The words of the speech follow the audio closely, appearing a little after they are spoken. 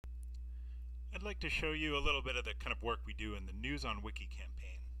I'd like to show you a little bit of the kind of work we do in the News on Wiki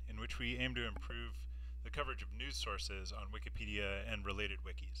campaign, in which we aim to improve the coverage of news sources on Wikipedia and related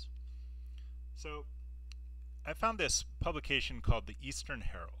wikis. So I found this publication called the Eastern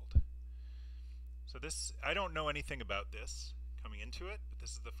Herald. So I don't know anything about this coming into it, but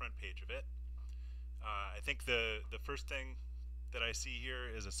this is the front page of it. I think the first thing that I see here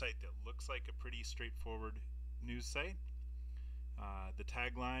is a site that looks like a pretty straightforward news site. The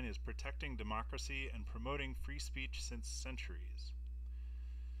tagline is "Protecting Democracy and Promoting Free Speech Since Centuries."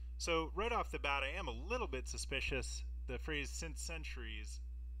 So right off the bat, I am a little bit suspicious. The phrase "since centuries"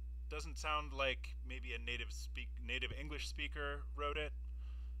 doesn't sound like maybe a native English speaker wrote it.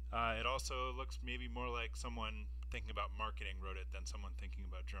 It also looks maybe more like someone thinking about marketing wrote it than someone thinking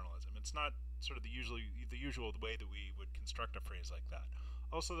about journalism. It's not sort of the usual way that we would construct a phrase like that.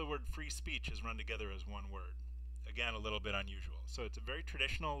 Also, the word free speech is run together as one word. Again, a little bit unusual. So it's a very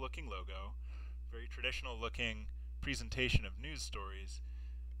traditional looking logo, very traditional looking presentation of news stories,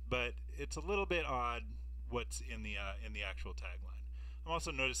 but it's a little bit odd what's in the actual tagline. I'm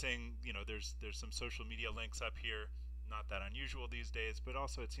also noticing, there's some social media links up here. Not that unusual these days, but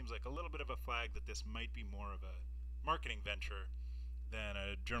also it seems like a little bit of a flag that this might be more of a marketing venture than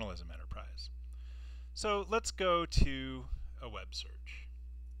a journalism enterprise. So let's go to a web search.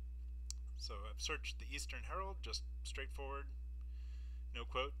 So I've searched the Eastern Herald, just straightforward, no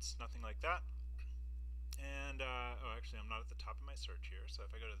quotes, nothing like that. And, oh, actually I'm not at the top of my search here, so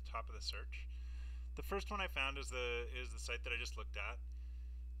if I go to the top of the search, the first one I found is the site that I just looked at.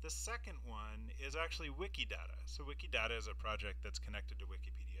 The second one is actually Wikidata. So Wikidata is a project that's connected to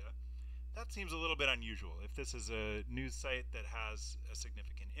Wikipedia. That seems a little bit unusual. If this is a news site that has a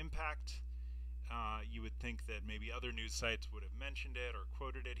significant impact, you would think that maybe other news sites would have mentioned it or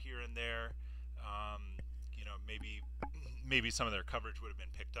quoted it here and there. Maybe some of their coverage would have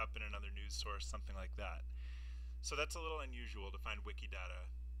been picked up in another news source, something like that. So that's a little unusual to find Wikidata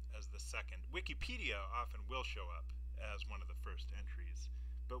as the second. Wikipedia often will show up as one of the first entries,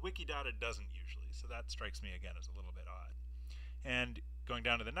 but Wikidata doesn't usually, so that strikes me again as a little bit odd. And going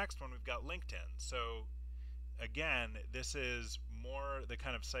down to the next one, we've got LinkedIn. So again, this is more the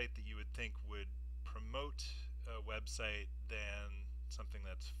kind of site that you would think would promote a website than something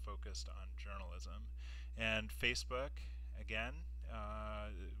that's focused on journalism. And Facebook, again,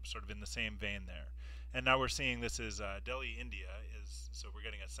 sort of in the same vein there. And now we're seeing this is Delhi, India, so we're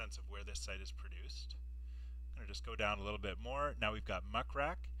getting a sense of where this site is produced. I'm going to just go down a little bit more. Now we've got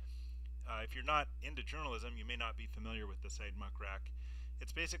Muckrack. If you're not into journalism, you may not be familiar with the site Muckrack.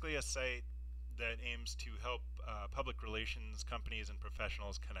 It's basically a site that aims to help public relations companies and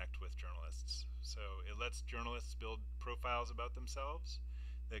professionals connect with journalists. So it lets journalists build profiles about themselves.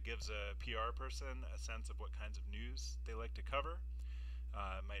 That gives a PR person a sense of what kinds of news they like to cover.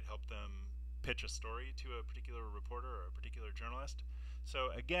 It might help them pitch a story to a particular reporter or a particular journalist. So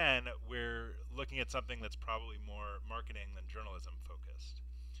again, we're looking at something that's probably more marketing than journalism focused.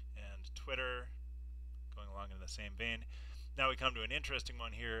 And Twitter, going along in the same vein. Now we come to an interesting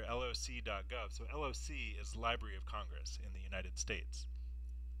one here, loc.gov. So LOC is Library of Congress in the United States.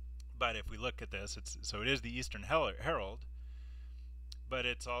 But if we look at this, it is the Eastern Herald, but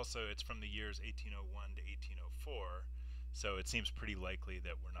it's from the years 1801 to 1804. So it seems pretty likely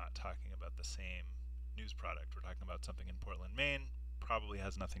that we're not talking about the same news product. We're talking about something in Portland, Maine, probably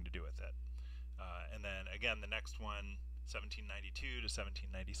has nothing to do with it. And then again, the next one, 1792 to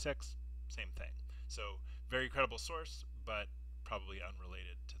 1796, same thing. So very credible source, but probably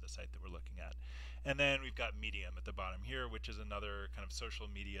unrelated to the site that we're looking at. And then we've got Medium at the bottom here, which is another kind of social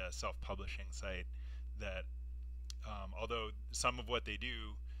media self-publishing site that, although some of what they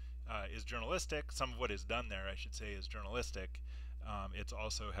do is journalistic, some of what is done there, I should say, is journalistic, it's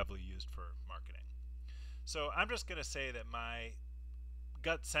also heavily used for marketing. So I'm just going to say that my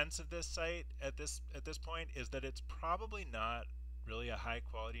gut sense of this site at this point is that it's probably not really a high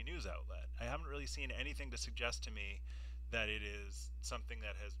quality news outlet. I haven't really seen anything to suggest to me that it is something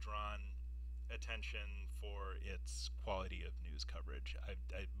that has drawn attention for its quality of news coverage.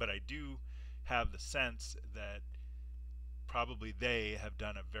 But I do have the sense that probably they have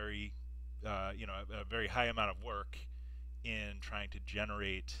done a very very high amount of work in trying to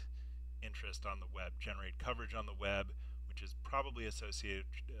generate interest on the web, generate coverage on the web, which is probably associated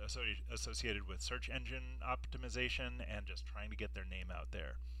with search engine optimization and just trying to get their name out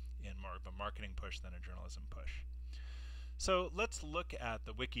there in more of a marketing push than a journalism push. So let's look at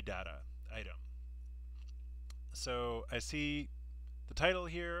the Wikidata item. So I see the title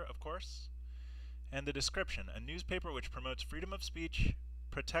here, of course, and the description: a newspaper which promotes freedom of speech,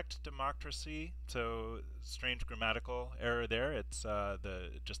 protect democracy. So strange grammatical error there. It's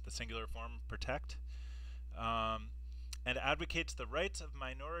just the singular form protect. And advocates the rights of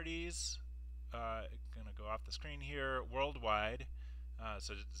minorities. Going to go off the screen here. Worldwide.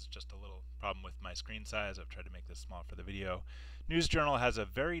 So it's just a little problem with my screen size. I've tried to make this small for the video. News Journal has a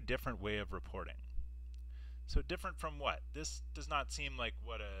very different way of reporting. So different from what? This does not seem like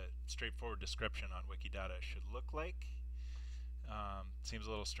what a straightforward description on Wikidata should look like. Seems a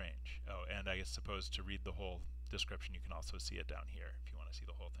little strange. Oh, and I suppose to read the whole description, you can also see it down here if you want to see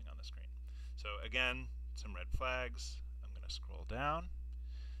the whole thing on the screen. So again, some red flags. I'm going to scroll down.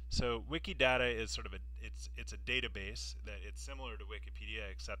 So Wikidata is sort of it's a database that it's similar to Wikipedia,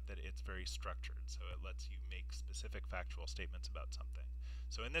 except that it's very structured. So it lets you make specific factual statements about something.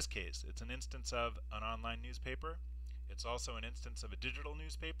 So in this case, it's an instance of an online newspaper. It's also an instance of a digital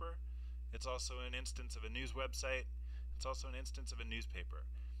newspaper. It's also an instance of a news website. It's also an instance of a newspaper.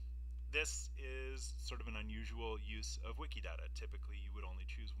 This is sort of an unusual use of Wikidata. Typically, you would only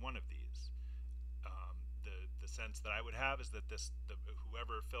choose one of these. The sense that I would have is that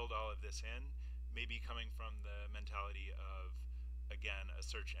whoever filled all of this in may be coming from the mentality of, again, a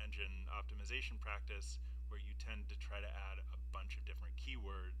search engine optimization practice where you tend to try to add a bunch of different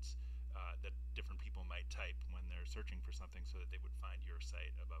keywords that different people might type when they're searching for something so that they would find your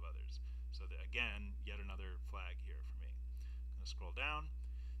site above others. So that, again, yet another flag here for me. I'm going to scroll down.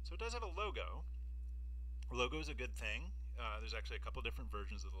 So it does have a logo. A logo is a good thing. There's actually a couple different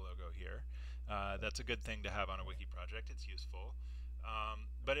versions of the logo here. That's a good thing to have on a wiki project. It's useful.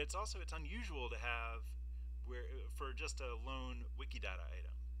 But it's unusual to have for just a lone Wikidata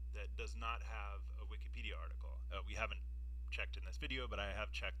item that does not have a Wikipedia article. We haven't checked in this video, but I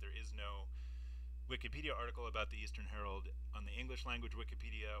have checked. There is no Wikipedia article about the Eastern Herald on the English language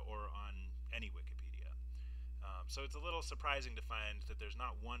Wikipedia or on any Wikipedia. So it's a little surprising to find that there's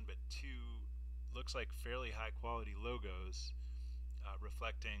not one but two, looks like fairly high quality logos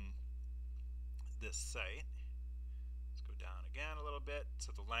reflecting this site. Let's go down again a little bit.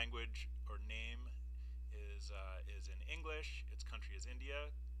 So the language or name is in English. Its country is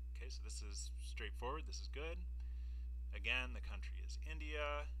India. Okay, so this is straightforward. This is good. Again, the country is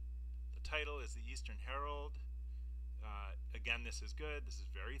India. The title is the Eastern Herald. Again, this is good. This is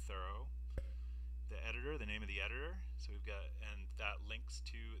very thorough. The editor, the name of the editor. So we've got, and that links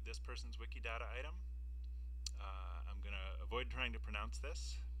to this person's Wikidata item. I'm going to avoid trying to pronounce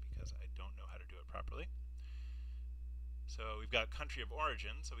this because I don't know how to do it properly. So we've got country of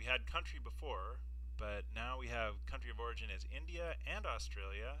origin. So we had country before, but now we have country of origin is India and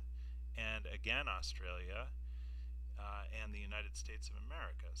Australia, and again Australia, and the United States of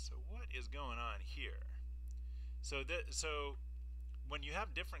America. So what is going on here? So when you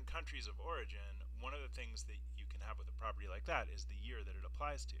have different countries of origin, one of the things that you can have with a property like that is the year that it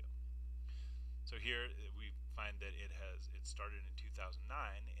applies to. So here we find that it started in 2009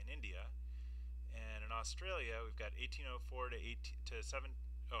 in India, and in Australia we've got 1804 to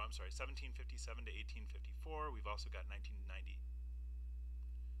 1757 to 1854. We've also got 85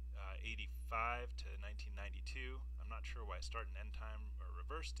 to 1992. I'm not sure why start and end time are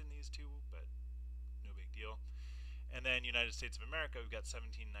reversed in these two, but no big deal. And then United States of America, we've got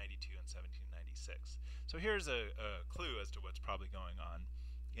 1792 and 1796. So here's a clue as to what's probably going on.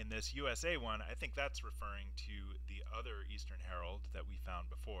 In this USA one, I think that's referring to the other Eastern Herald that we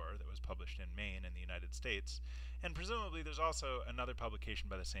found before that was published in Maine in the United States. And presumably there's also another publication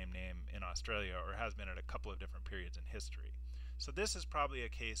by the same name in Australia, or has been at a couple of different periods in history. So this is probably a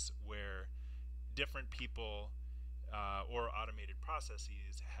case where different people or automated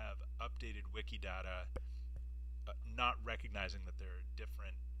processes have updated Wikidata, not recognizing that there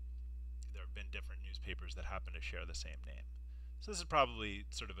have been different newspapers that happen to share the same name. So this is probably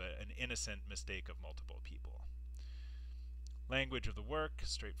sort of an innocent mistake of multiple people. Language of the work,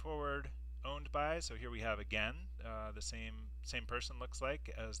 straightforward. Owned by, so here we have again the same person looks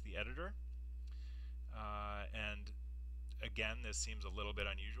like as the editor. And again, this seems a little bit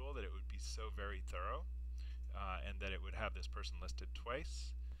unusual that it would be so very thorough and that it would have this person listed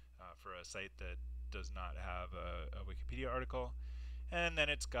twice for a site that does not have a Wikipedia article. And then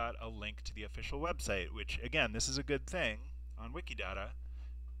it's got a link to the official website, which again, this is a good thing on Wikidata,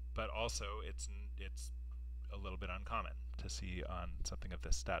 but also it's a little bit uncommon to see on something of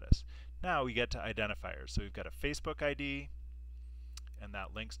this status. Now we get to identifiers. So we've got a Facebook ID, and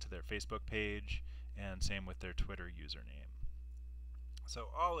that links to their Facebook page, and same with their Twitter username. So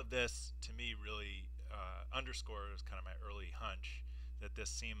all of this, to me, really underscores kind of my early hunch that this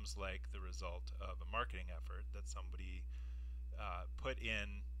seems like the result of a marketing effort, that somebody put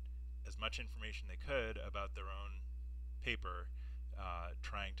in as much information they could about their own paper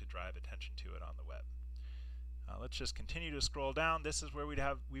trying to drive attention to it on the web. Let's just continue to scroll down. This is where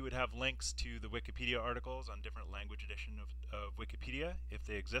we would have links to the Wikipedia articles on different language edition of Wikipedia if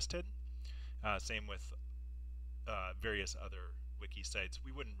they existed. Same with various other wiki sites.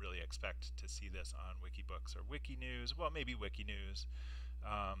 We wouldn't really expect to see this on Wikibooks or Wikinews. Well, maybe Wikinews,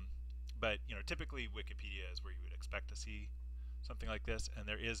 but typically Wikipedia is where you would expect to see something like this, and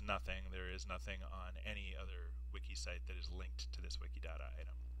there is nothing. There is nothing on any other wiki site that is linked to this Wikidata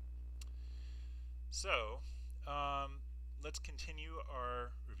item. So let's continue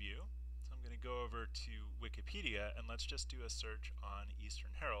our review. So I'm going to go over to Wikipedia and let's just do a search on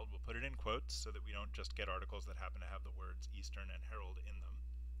Eastern Herald. We'll put it in quotes so that we don't just get articles that happen to have the words Eastern and Herald in them.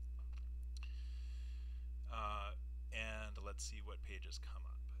 And let's see what pages come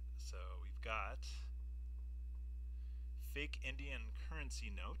up. So we've got fake Indian currency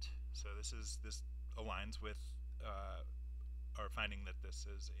note. So this aligns with our finding that this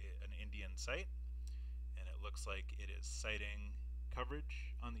is an Indian site. And it looks like it is citing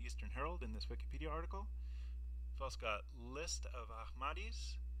coverage on the Eastern Herald in this Wikipedia article. We've also got list of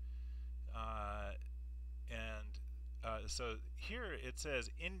Ahmadis, so here it says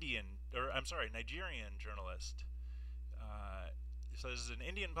Nigerian journalist. So this is an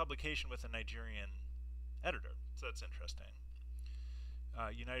Indian publication with a Nigerian editor, so that's interesting.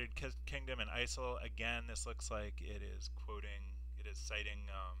 United Kingdom and ISIL, again, this looks like it is citing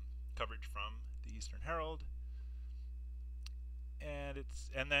coverage from the Eastern Herald, and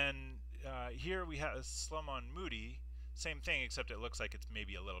then here we have Sloman Moody, same thing, except it looks like it's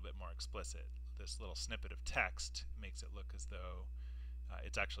maybe a little bit more explicit. This little snippet of text makes it look as though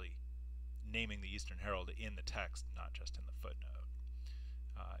it's actually naming the Eastern Herald in the text, not just in the footnote.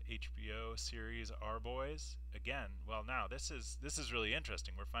 HBO series Our Boys, again. Well, now this is really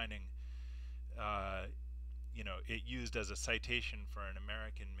interesting. We're finding it used as a citation for an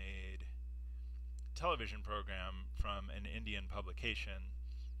American-made television program from an Indian publication.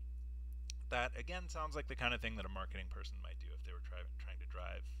 That again sounds like the kind of thing that a marketing person might do if they were trying to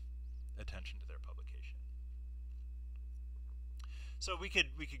drive attention to their publication. So we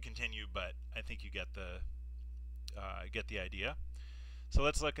could continue, but I think you get the idea. So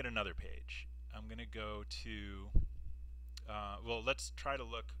let's look at another page. I'm going to go to let's try to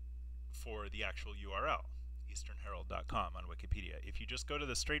look for the actual URL, easternherald.com on Wikipedia. If you just go to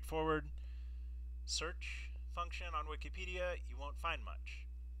the straightforward search function on Wikipedia, you won't find much.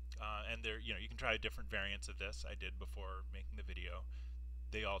 And there, you can try different variants of this. I did before making the video.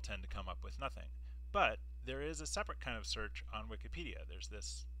 They all tend to come up with nothing. But there is a separate kind of search on Wikipedia. There's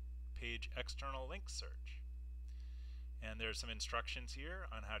this page external link search. And there's some instructions here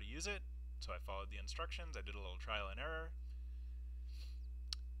on how to use it. So I followed the instructions. I did a little trial and error.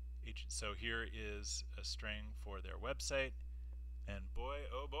 So here is a string for their website. And boy,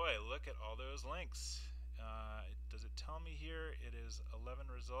 oh boy, look at all those links. Does it tell me here it is 11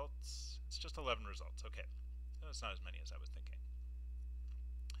 results? It's just 11 results. Okay. So it's not as many as I was thinking.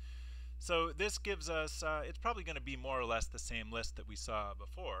 So this gives us, it's probably going to be more or less the same list that we saw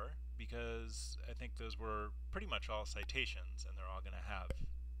before, because I think those were pretty much all citations, and they're all going to have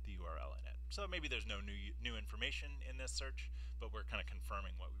the URL in it. So maybe there's no new information in this search, but we're kind of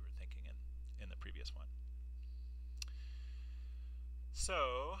confirming what we were thinking in the previous one.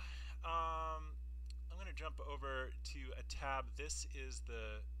 So I'm going to jump over to a tab. This is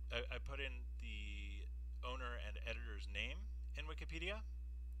I put in the owner and editor's name in Wikipedia.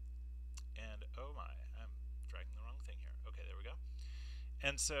 And oh my, I'm dragging the wrong thing here. Okay, there we go.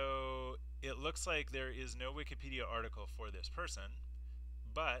 And so it looks like there is no Wikipedia article for this person,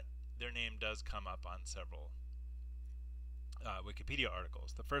 but their name does come up on several Wikipedia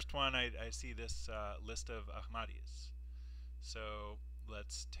articles. The first one, I see this list of Ahmadis. So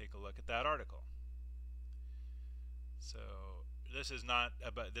let's take a look at that article. So this is not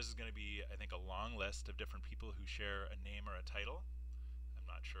about, this is going to be, I think, a long list of different people who share a name or a title.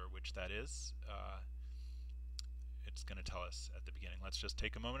 Not sure which that is. It's going to tell us at the beginning. Let's just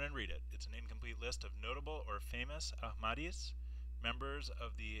take a moment and read it. It's an incomplete list of notable or famous Ahmadis, members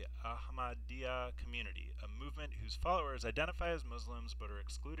of the Ahmadiyya community, a movement whose followers identify as Muslims but are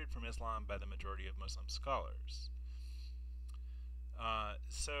excluded from Islam by the majority of Muslim scholars.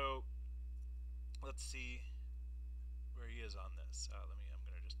 So let's see where he is on this. I'm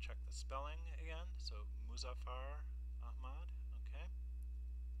going to just check the spelling again. So Muzaffar Ahmad.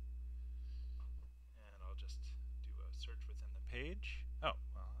 Search within the page. Oh,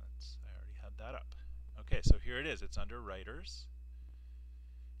 well, I already had that up. Okay, so here it is. It's under Writers.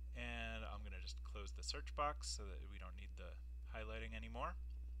 And I'm going to just close the search box so that we don't need the highlighting anymore.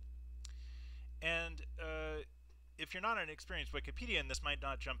 And if you're not an experienced Wikipedian, this might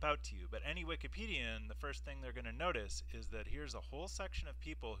not jump out to you, but any Wikipedian, the first thing they're going to notice is that here's a whole section of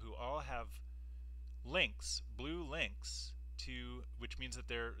people who all have links, blue links, to, which means that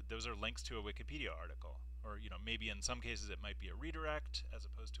those are links to a Wikipedia article. Or, you know, maybe in some cases it might be a redirect as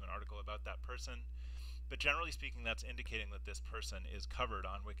opposed to an article about that person. But generally speaking, that's indicating that this person is covered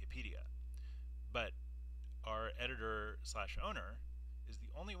on Wikipedia. But our editor/owner is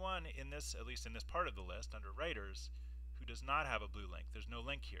the only one in this, at least in this part of the list, under writers, who does not have a blue link. There's no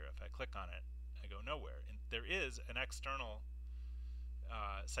link here. If I click on it, I go nowhere. And there is an external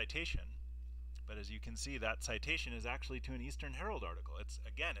citation, but as you can see, that citation is actually to an Eastern Herald article.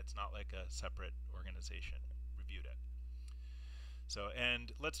 Again, it's not like a separate organization reviewed it. So,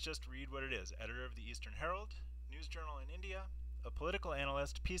 and let's just read what it is. Editor of the Eastern Herald, news journal in India, a political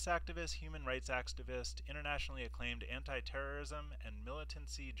analyst, peace activist, human rights activist, internationally acclaimed anti-terrorism and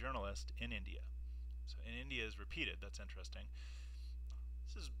militancy journalist in India. So in India is repeated. That's interesting.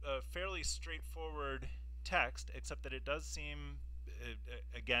 This is a fairly straightforward text, except that it does seem,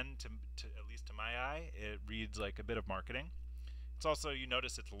 again, to at least to my eye, it reads like a bit of marketing. It's also, you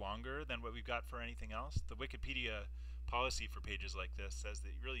notice it's longer than what we've got for anything else. The Wikipedia policy for pages like this says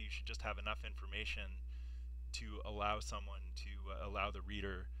that really you should just have enough information to allow someone to allow the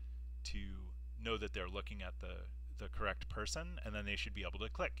reader to know that they're looking at the correct person, and then they should be able to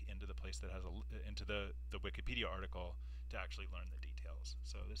click into the place that has into the Wikipedia article to actually learn the details.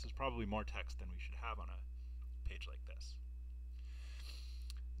 So this is probably more text than we should have on a page like this.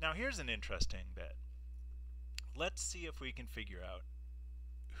 Now here's an interesting bit. Let's see if we can figure out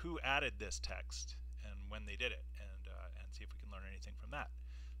who added this text and when they did it, and see if we can learn anything from that.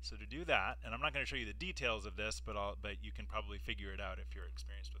 So to do that, and I'm not going to show you the details of this, but you can probably figure it out if you're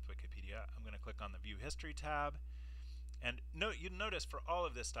experienced with Wikipedia. I'm going to click on the View History tab, and you'll notice for all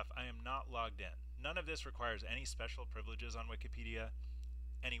of this stuff I am not logged in. None of this requires any special privileges on Wikipedia.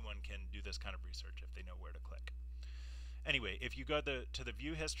 Anyone can do this kind of research if they know where to click. Anyway, if you go to the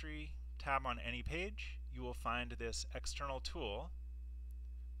View History tab on any page, you will find this external tool,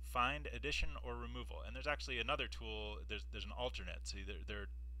 Find Addition or Removal. And there's actually another tool, there's an alternate. So there are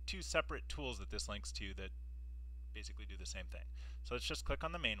two separate tools that this links to that basically do the same thing. So let's just click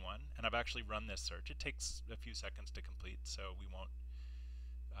on the main one, and I've actually run this search. It takes a few seconds to complete, so we won't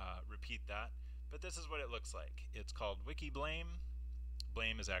repeat that. But this is what it looks like. It's called Wiki Blame.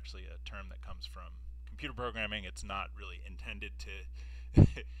 Blame is actually a term that comes from computer programming. It's not really intended to,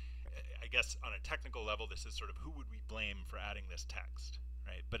 I guess on a technical level, this is sort of who would we blame for adding this text,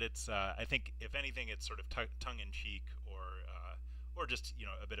 right? But it's, I think, if anything, it's sort of tongue-in-cheek or just, you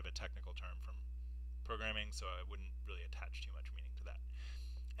know, a bit of a technical term from programming, so I wouldn't really attach too much meaning to that.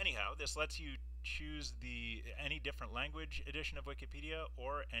 Anyhow, this lets you choose any different language edition of Wikipedia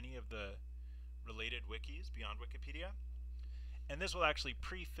or any of the related wikis beyond Wikipedia. And this will actually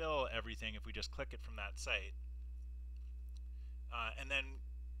pre-fill everything if we just click it from that site. And then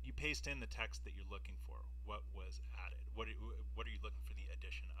you paste in the text that you're looking for. What was added? What are you looking for the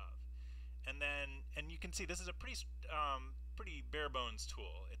addition of? And you can see this is a pretty bare bones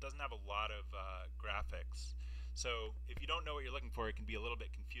tool. It doesn't have a lot of graphics. So if you don't know what you're looking for, it can be a little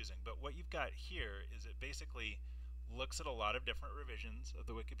bit confusing. But what you've got here is it basically looks at a lot of different revisions of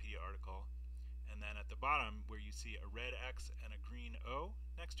the Wikipedia article. And then at the bottom, where you see a red X and a green O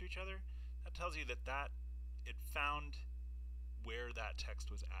next to each other, that tells you that it found where that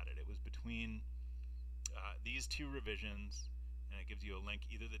text was added. It was between these two revisions, and it gives you a link,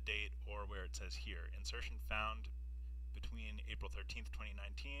 either the date or where it says here. Insertion found between April 13th,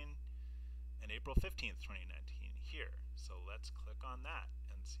 2019 and April 15th, 2019 here. So let's click on that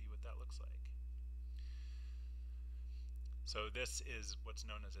and see what that looks like. So this is what's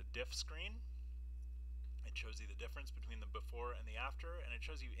known as a diff screen. It shows you the difference between the before and the after, and it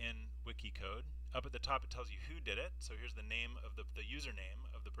shows you in Wiki code. Up at the top it tells you who did it. So here's the name of the username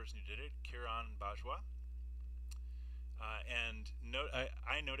of the person who did it, Kiran Bajwa.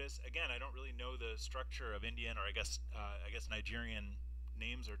 I notice, again, I don't really know the structure of Indian or I guess Nigerian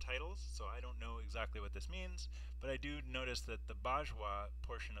names or titles, so I don't know exactly what this means, but I do notice that the Bajwa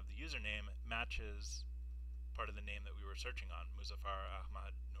portion of the username matches part of the name that we were searching on, Muzaffar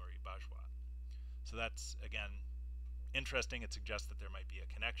Ahmad Nouri Bajwa. So that's, again, interesting. It suggests that there might be a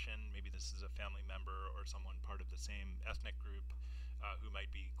connection. Maybe this is a family member or someone part of the same ethnic group who might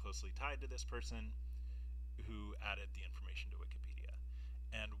be closely tied to this person who added the information to Wikipedia.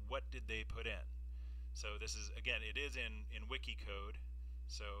 And what did they put in? So this is, again, it is in Wiki code.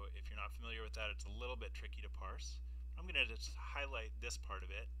 So if you're not familiar with that, it's a little bit tricky to parse. I'm going to just highlight this part of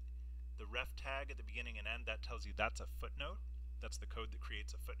it. The ref tag at the beginning and end, that tells you that's a footnote. That's the code that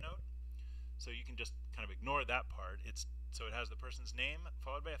creates a footnote. So you can just kind of ignore that part. So it has the person's name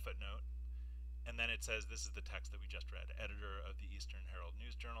followed by a footnote, and then it says this is the text that we just read, editor of the Eastern Herald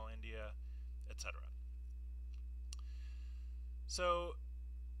News Journal, India, etc. So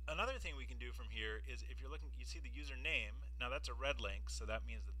another thing we can do from here is if you're looking, you see the user name. Now that's a red link, so that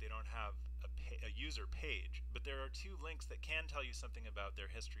means that they don't have a user page, but there are two links that can tell you something about their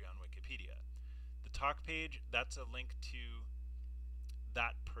history on Wikipedia. The talk page, that's a link to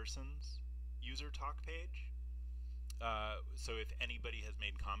that person's user talk page. So if anybody has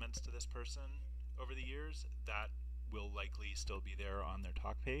made comments to this person over the years, that will likely still be there on their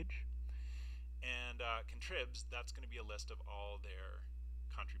talk page. And contribs, that's going to be a list of all their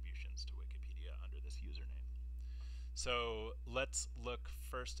contributions to Wikipedia under this username. So let's look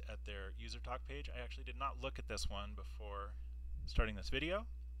first at their user talk page. I actually did not look at this one before starting this video,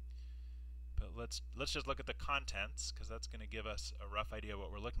 but let's just look at the contents, because that's going to give us a rough idea of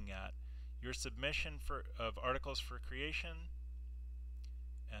what we're looking at. Your submission of articles for creation,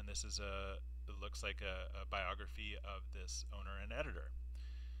 and this is it looks like a biography of this owner and editor.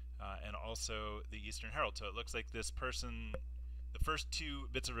 And also the Eastern Herald. So it looks like this person, the first two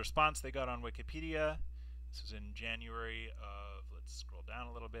bits of response they got on Wikipedia, this was in January of, let's scroll down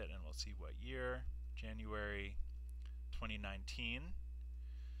a little bit and we'll see what year, January 2019.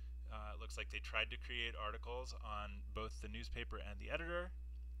 It looks like they tried to create articles on both the newspaper and the editor.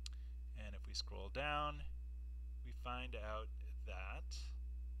 And if we scroll down, we find out that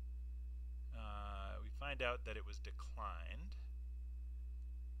it was declined.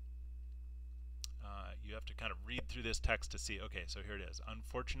 You have to kind of read through this text to see, okay, so here it is.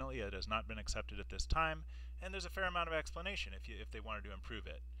 Unfortunately, it has not been accepted at this time, and there's a fair amount of explanation if they wanted to improve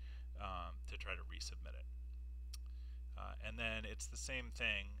it, to try to resubmit it. And then it's the same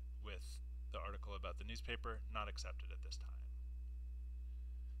thing with the article about the newspaper, not accepted at this time.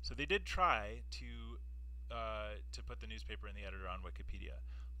 So they did try to put the newspaper and the editor on Wikipedia.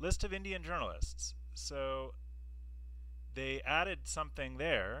 List of Indian journalists. So they added something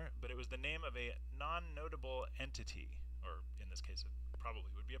there, but it was the name of a non-notable entity, or in this case it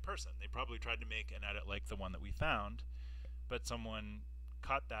probably would be a person. They probably tried to make an edit like the one that we found, but someone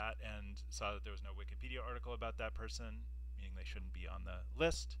caught that and saw that there was no Wikipedia article about that person, meaning they shouldn't be on the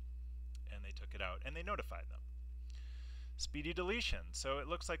list, and they took it out and they notified them. Speedy deletion. So it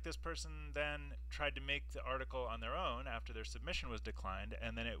looks like this person then tried to make the article on their own after their submission was declined,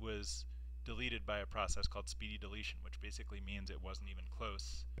 and then it was deleted by a process called speedy deletion, which basically means it wasn't even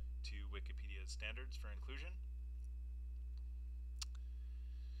close to Wikipedia's standards for inclusion.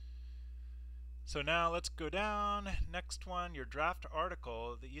 So now let's go down. Next one, your draft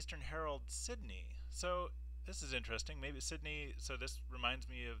article, the Eastern Herald Sydney. So this is interesting. Maybe Sydney, so this reminds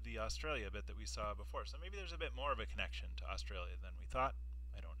me of the Australia bit that we saw before. So maybe there's a bit more of a connection to Australia than we thought.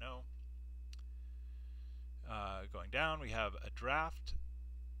 I don't know. Going down, we have a draft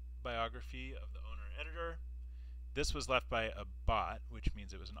biography of the owner and editor. This was left by a bot, which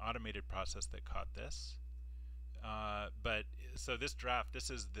means it was an automated process that caught this. But so this draft, this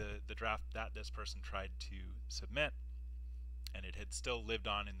is the draft that this person tried to submit, and it had still lived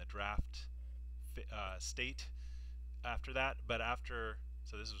on in the draft state after that. But after,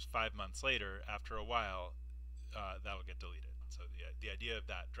 so this was 5 months later, after a while, that'll get deleted. So the idea of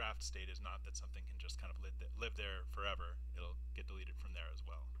that draft state is not that something can just kind of live there forever. It'll get deleted from there as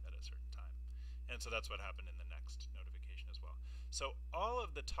well at a certain time. And so that's what happened in the next notification as well. So all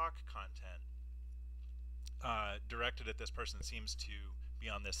of the talk content directed at this person seems to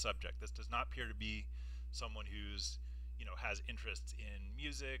be on this subject. This does not appear to be someone who's, has interests in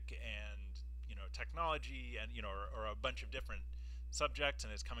music and, technology and, or a bunch of different subjects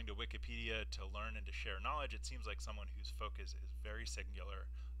and is coming to Wikipedia to learn and to share knowledge. It seems like someone whose focus is very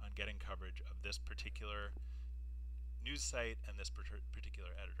singular on getting coverage of this particular news site and this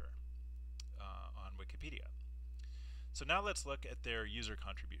particular editor on Wikipedia. So now let's look at their user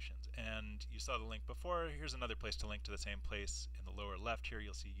contributions. And you saw the link before. Here's another place to link to the same place. In the lower left here,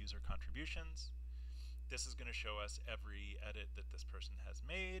 you'll see user contributions. This is going to show us every edit that this person has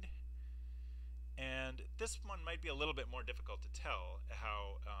made. And this one might be a little bit more difficult to tell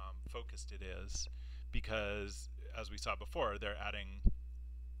how focused it is, because as we saw before, they're adding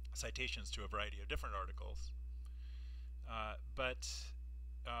citations to a variety of different articles. But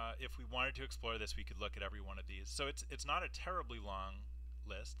if we wanted to explore this, we could look at every one of these. So it's not a terribly long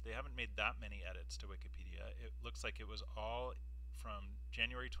list. They haven't made that many edits to Wikipedia. It looks like it was all from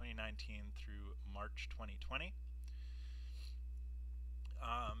January 2019 through March 2020.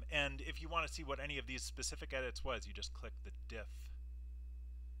 And if you want to see what any of these specific edits was, you just click the diff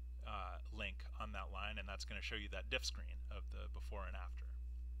link on that line, and that's going to show you that diff screen of the before and after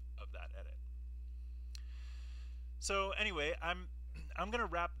of that edit. So anyway, I'm going to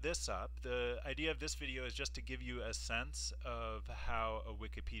wrap this up. The idea of this video is just to give you a sense of how a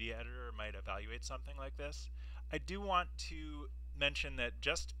Wikipedia editor might evaluate something like this. I do want to mention that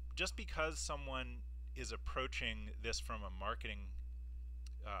just because someone is approaching this from a marketing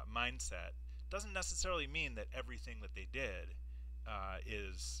mindset doesn't necessarily mean that everything that they did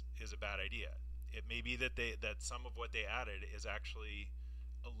is a bad idea. It may be that some of what they added is actually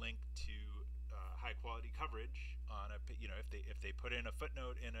a link to high quality coverage on a, if they put in a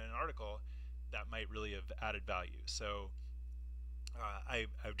footnote in an article, that might really have added value. So I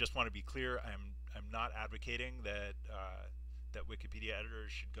just want to be clear. I'm not advocating that that Wikipedia editors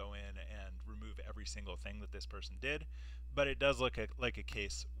should go in and remove every single thing that this person did, but it does look like a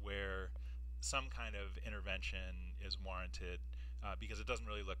case where some kind of intervention is warranted, because it doesn't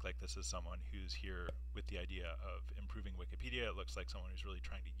really look like this is someone who's here with the idea of improving Wikipedia. It looks like someone who's really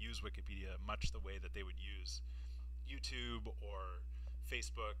trying to use Wikipedia much the way that they would use YouTube or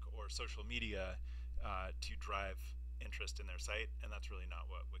Facebook or social media to drive interest in their site, and that's really not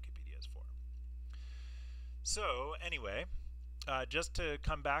what Wikipedia is for. So anyway, just to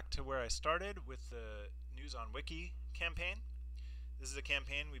come back to where I started with the News on Wiki campaign. This is a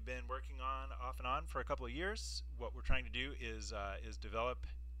campaign we've been working on off and on for a couple of years. What we're trying to do is develop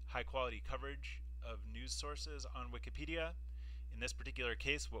high quality coverage of news sources on Wikipedia. In this particular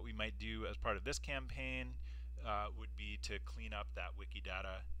case, what we might do as part of this campaign would be to clean up that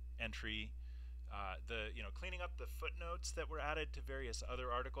Wikidata entry. Cleaning up the footnotes that were added to various other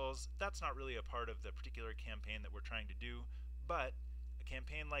articles, that's not really a part of the particular campaign that we're trying to do, but a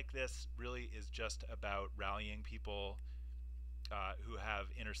campaign like this really is just about rallying people who have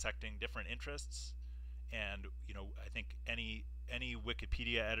intersecting different interests. And I think any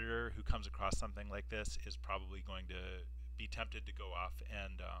Wikipedia editor who comes across something like this is probably going to be tempted to go off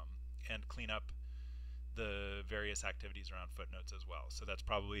and clean up the various activities around footnotes as well. So that's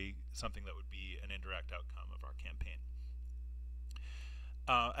probably something that would be an indirect outcome of our campaign.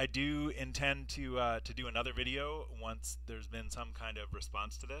 I do intend to do another video once there's been some kind of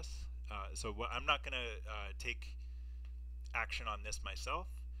response to this. I'm not going to take action on this myself.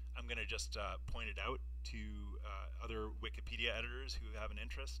 I'm going to just point it out to other Wikipedia editors who have an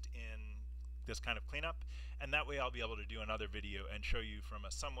interest in this kind of cleanup, and that way I'll be able to do another video and show you from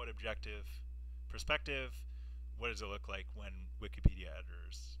a somewhat objective perspective, what does it look like when Wikipedia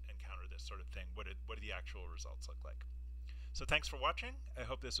editors encounter this sort of thing? What do the actual results look like? So thanks for watching. I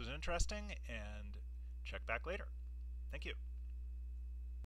hope this was interesting, and check back later. Thank you.